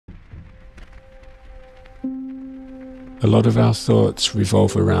A lot of our thoughts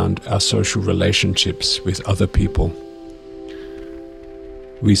revolve around our social relationships with other people.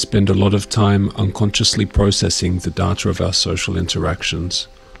 We spend a lot of time unconsciously processing the data of our social interactions,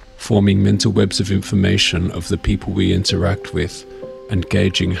 forming mental webs of information of the people we interact with, and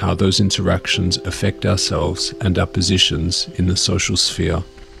gauging how those interactions affect ourselves and our positions in the social sphere.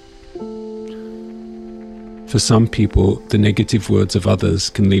 For some people, the negative words of others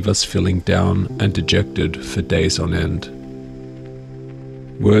can leave us feeling down and dejected for days on end.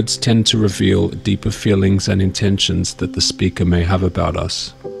 Words tend to reveal deeper feelings and intentions that the speaker may have about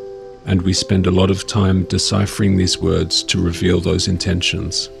us, and we spend a lot of time deciphering these words to reveal those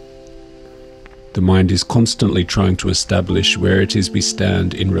intentions. The mind is constantly trying to establish where it is we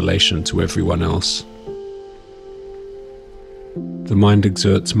stand in relation to everyone else. The mind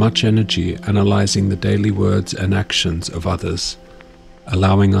exerts much energy analyzing the daily words and actions of others,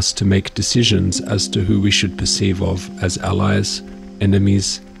 allowing us to make decisions as to who we should perceive of as allies,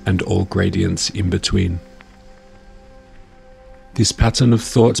 enemies, and all gradients in between. This pattern of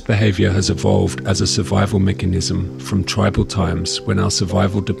thought behavior has evolved as a survival mechanism from tribal times when our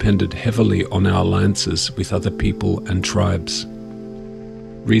survival depended heavily on our alliances with other people and tribes.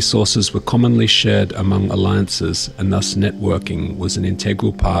 Resources were commonly shared among alliances, and thus networking was an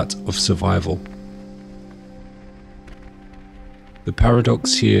integral part of survival. The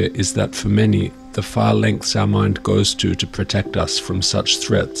paradox here is that for many, the far lengths our mind goes to protect us from such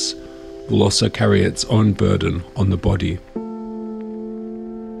threats will also carry its own burden on the body.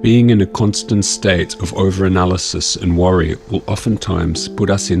 Being in a constant state of overanalysis and worry will oftentimes put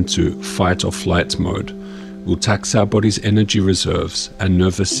us into fight or flight mode, will tax our body's energy reserves and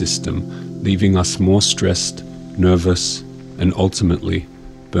nervous system, leaving us more stressed, nervous, and ultimately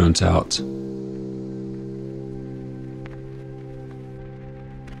burnt out.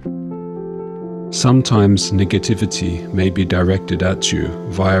 Sometimes negativity may be directed at you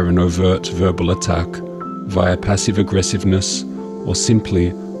via an overt verbal attack, via passive aggressiveness, or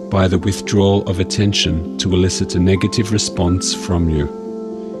simply by the withdrawal of attention to elicit a negative response from you.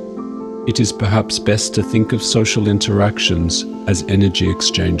 It is perhaps best to think of social interactions as energy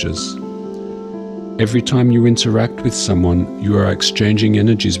exchanges. Every time you interact with someone, you are exchanging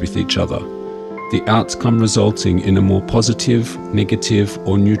energies with each other, the outcome resulting in a more positive, negative,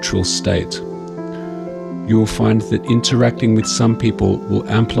 or neutral state. You will find that interacting with some people will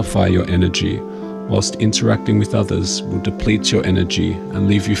amplify your energy, whilst interacting with others will deplete your energy and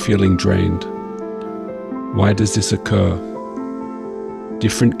leave you feeling drained. Why does this occur?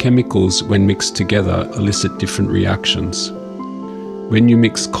 Different chemicals, when mixed together, elicit different reactions. When you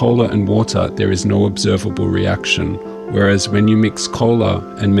mix cola and water, there is no observable reaction, whereas when you mix cola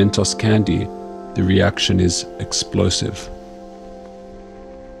and Mentos candy, the reaction is explosive.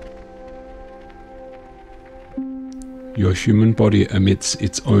 Your human body emits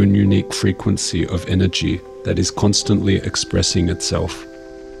its own unique frequency of energy that is constantly expressing itself.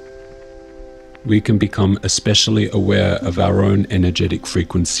 We can become especially aware of our own energetic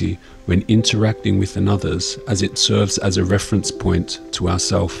frequency when interacting with another's, as it serves as a reference point to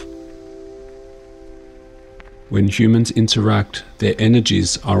ourself. When humans interact, their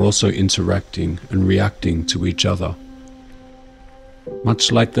energies are also interacting and reacting to each other.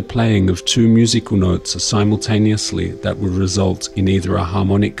 Much like the playing of two musical notes simultaneously that will result in either a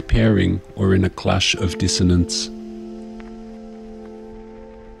harmonic pairing or in a clash of dissonance.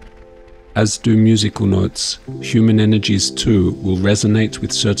 As do musical notes, human energies too will resonate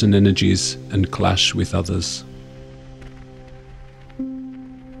with certain energies and clash with others.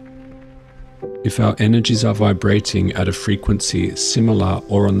 If our energies are vibrating at a frequency similar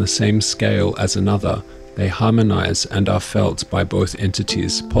or on the same scale as another, they harmonize and are felt by both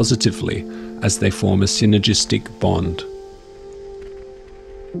entities positively as they form a synergistic bond.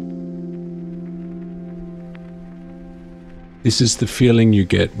 This is the feeling you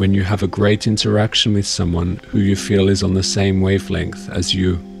get when you have a great interaction with someone who you feel is on the same wavelength as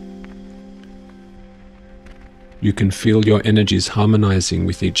you. You can feel your energies harmonizing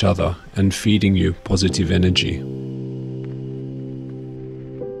with each other and feeding you positive energy.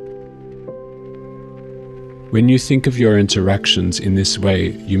 When you think of your interactions in this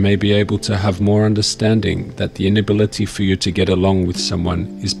way, you may be able to have more understanding that the inability for you to get along with someone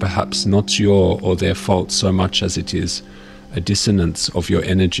is perhaps not your or their fault so much as it is a dissonance of your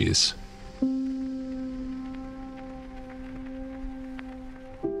energies.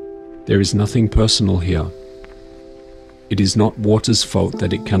 There is nothing personal here. It is not water's fault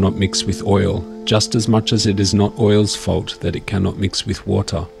that it cannot mix with oil, just as much as it is not oil's fault that it cannot mix with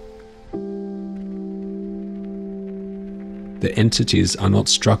water. The entities are not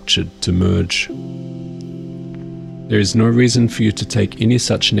structured to merge. There is no reason for you to take any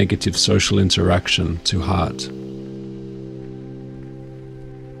such negative social interaction to heart.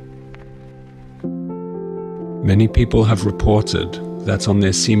 Many people have reported that on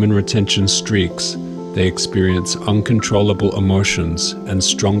their semen retention streaks, they experience uncontrollable emotions and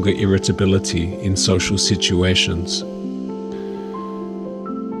stronger irritability in social situations.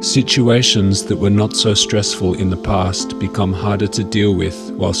 Situations that were not so stressful in the past become harder to deal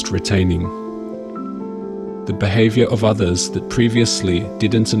with whilst retaining. The behavior of others that previously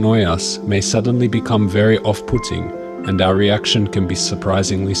didn't annoy us may suddenly become very off-putting, and our reaction can be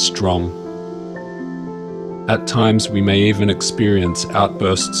surprisingly strong. At times, we may even experience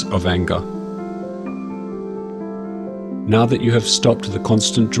outbursts of anger. Now that you have stopped the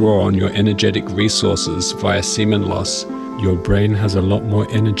constant draw on your energetic resources via semen loss, your brain has a lot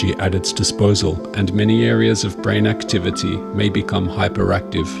more energy at its disposal, and many areas of brain activity may become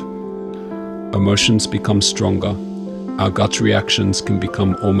hyperactive. Emotions become stronger, our gut reactions can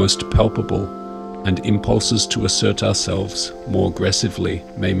become almost palpable, and impulses to assert ourselves more aggressively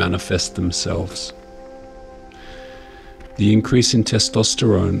may manifest themselves. The increase in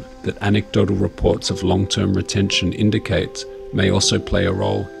testosterone that anecdotal reports of long-term retention indicate may also play a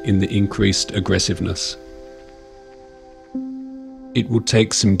role in the increased aggressiveness. It will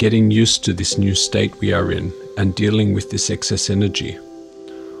take some getting used to this new state we are in and dealing with this excess energy.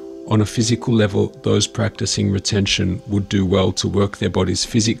 On a physical level, those practicing retention would do well to work their bodies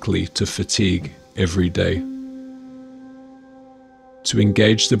physically to fatigue every day. To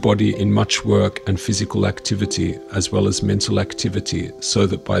engage the body in much work and physical activity as well as mental activity so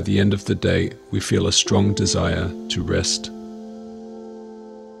that by the end of the day we feel a strong desire to rest.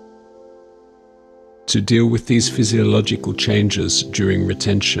 To deal with these physiological changes during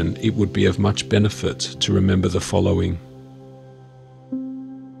retention, it would be of much benefit to remember the following.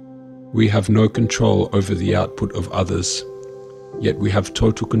 We have no control over the output of others, yet we have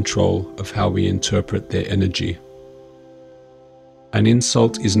total control of how we interpret their energy. An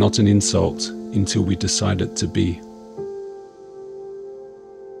insult is not an insult until we decide it to be.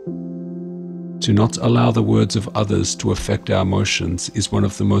 To not allow the words of others to affect our emotions is one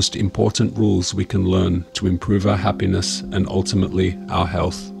of the most important rules we can learn to improve our happiness and ultimately our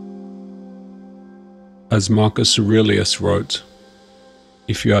health. As Marcus Aurelius wrote,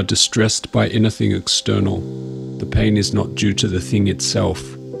 "If you are distressed by anything external, the pain is not due to the thing itself,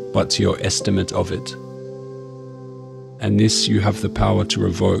 but to your estimate of it. And this you have the power to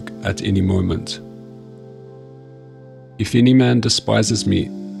revoke at any moment. If any man despises me,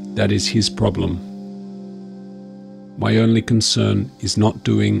 that is his problem. My only concern is not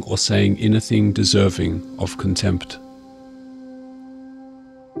doing or saying anything deserving of contempt."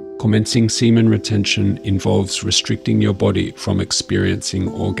 Commencing semen retention involves restricting your body from experiencing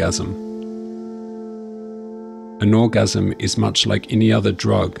orgasm. An orgasm is much like any other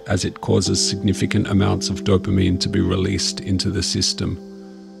drug, as it causes significant amounts of dopamine to be released into the system,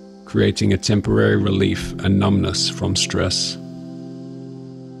 creating a temporary relief and numbness from stress.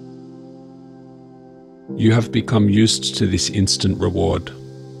 You have become used to this instant reward.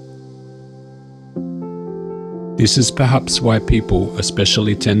 This is perhaps why people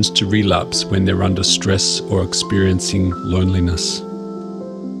especially tend to relapse when they're under stress or experiencing loneliness.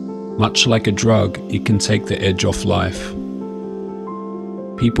 Much like a drug, it can take the edge off life.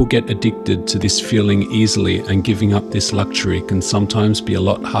 People get addicted to this feeling easily, and giving up this luxury can sometimes be a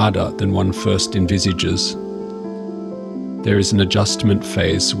lot harder than one first envisages. There is an adjustment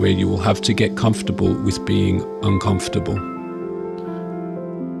phase where you will have to get comfortable with being uncomfortable.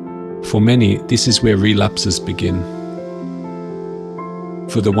 For many, this is where relapses begin.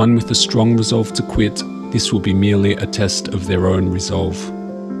 For the one with a strong resolve to quit, this will be merely a test of their own resolve.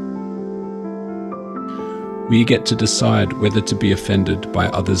 We get to decide whether to be offended by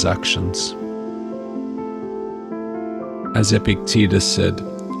others' actions. As Epictetus said,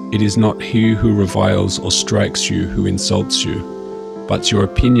 "It is not he who reviles or strikes you who insults you, but your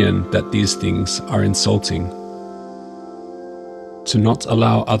opinion that these things are insulting." To not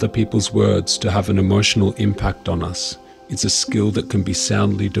allow other people's words to have an emotional impact on us is a skill that can be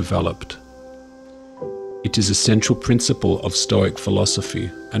soundly developed. It is a central principle of Stoic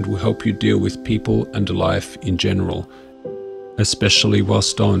philosophy and will help you deal with people and life in general, especially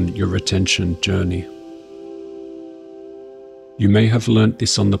whilst on your retention journey. You may have learnt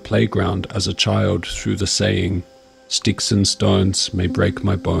this on the playground as a child through the saying, "Sticks and stones may break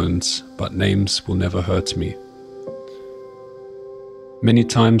my bones, but names will never hurt me." Many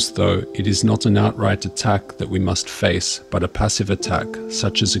times, though, it is not an outright attack that we must face, but a passive attack,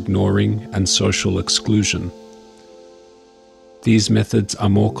 such as ignoring and social exclusion. These methods are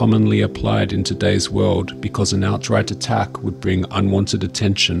more commonly applied in today's world because an outright attack would bring unwanted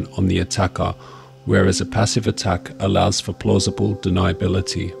attention on the attacker, whereas a passive attack allows for plausible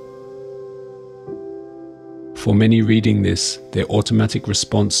deniability. For many reading this, their automatic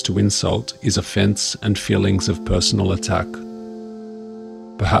response to insult is offense and feelings of personal attack.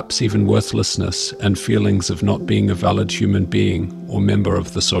 Perhaps even worthlessness and feelings of not being a valid human being or member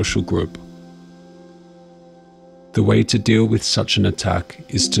of the social group. The way to deal with such an attack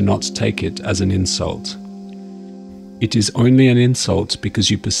is to not take it as an insult. It is only an insult because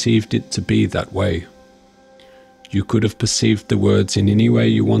you perceived it to be that way. You could have perceived the words in any way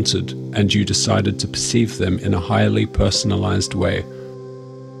you wanted, and you decided to perceive them in a highly personalized way,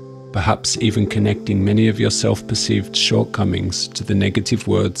 perhaps even connecting many of your self-perceived shortcomings to the negative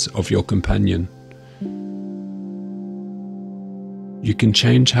words of your companion. You can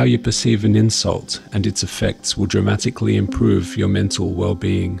change how you perceive an insult, and its effects will dramatically improve your mental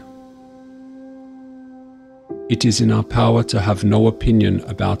well-being. It is in our power to have no opinion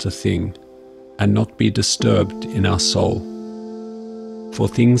about a thing, and not be disturbed in our soul. For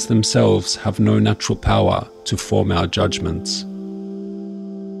things themselves have no natural power to form our judgments.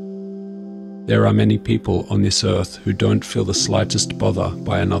 There are many people on this earth who don't feel the slightest bother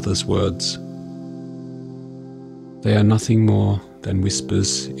by another's words. They are nothing more than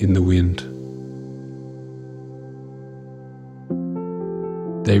whispers in the wind.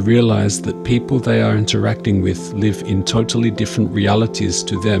 They realize that people they are interacting with live in totally different realities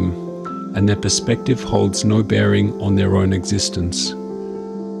to them, and their perspective holds no bearing on their own existence.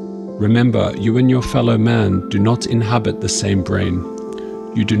 Remember, you and your fellow man do not inhabit the same brain.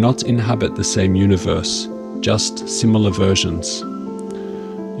 You do not inhabit the same universe, just similar versions.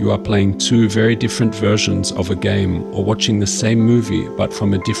 You are playing two very different versions of a game or watching the same movie but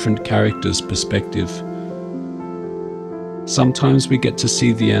from a different character's perspective. Sometimes we get to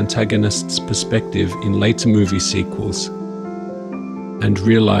see the antagonist's perspective in later movie sequels and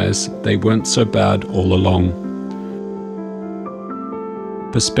realize they weren't so bad all along.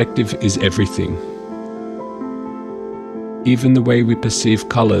 Perspective is everything. Even the way we perceive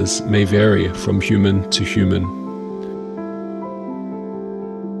colors may vary from human to human.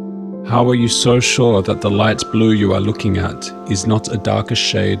 How are you so sure that the light blue you are looking at is not a darker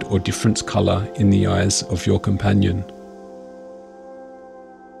shade or different color in the eyes of your companion?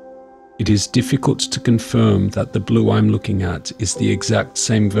 It is difficult to confirm that the blue I'm looking at is the exact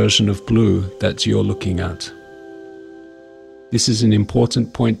same version of blue that you're looking at. This is an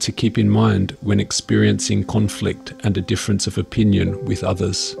important point to keep in mind when experiencing conflict and a difference of opinion with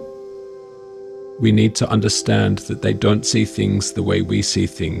others. We need to understand that they don't see things the way we see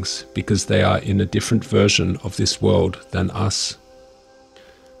things because they are in a different version of this world than us.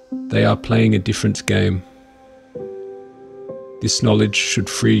 They are playing a different game. This knowledge should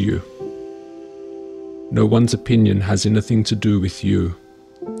free you. No one's opinion has anything to do with you.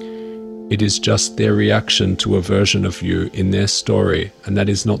 It is just their reaction to a version of you in their story, and that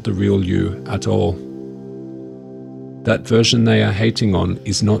is not the real you at all. That version they are hating on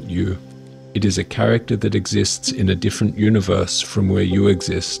is not you. It is a character that exists in a different universe from where you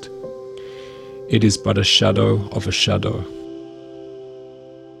exist. It is but a shadow of a shadow.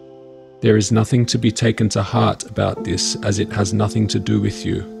 There is nothing to be taken to heart about this, as it has nothing to do with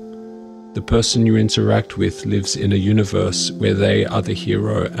you. The person you interact with lives in a universe where they are the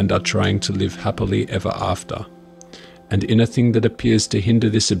hero and are trying to live happily ever after. And anything that appears to hinder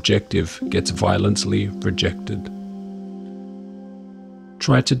this objective gets violently rejected.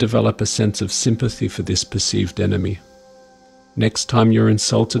 Try to develop a sense of sympathy for this perceived enemy. Next time you're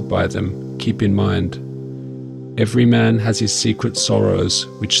insulted by them, keep in mind, every man has his secret sorrows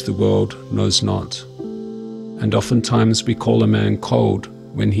which the world knows not. And oftentimes we call a man cold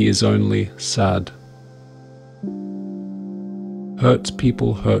when he is only sad. Hurt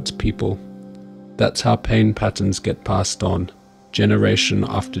people. That's how pain patterns get passed on, generation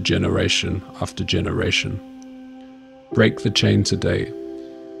after generation after generation. Break the chain today.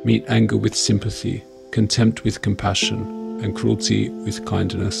 Meet anger with sympathy, contempt with compassion, and cruelty with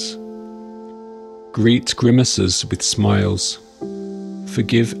kindness. Greet grimaces with smiles.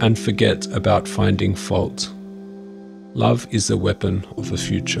 Forgive and forget about finding fault. Love is the weapon of the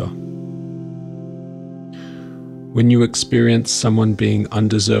future. When you experience someone being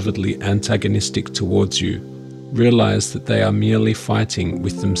undeservedly antagonistic towards you, realize that they are merely fighting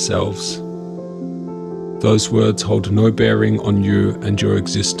with themselves. Those words hold no bearing on you and your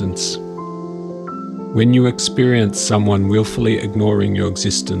existence. When you experience someone willfully ignoring your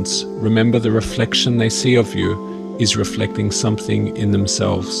existence, remember the reflection they see of you is reflecting something in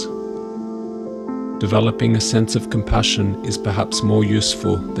themselves. Developing a sense of compassion is perhaps more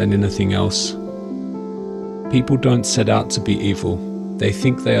useful than anything else. People don't set out to be evil. They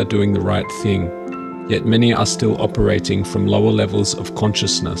think they are doing the right thing, yet many are still operating from lower levels of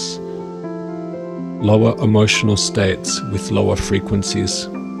consciousness, lower emotional states with lower frequencies.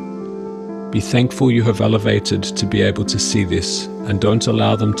 Be thankful you have elevated to be able to see this, and don't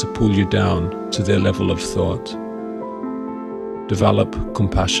allow them to pull you down to their level of thought. Develop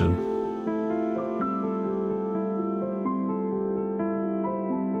compassion.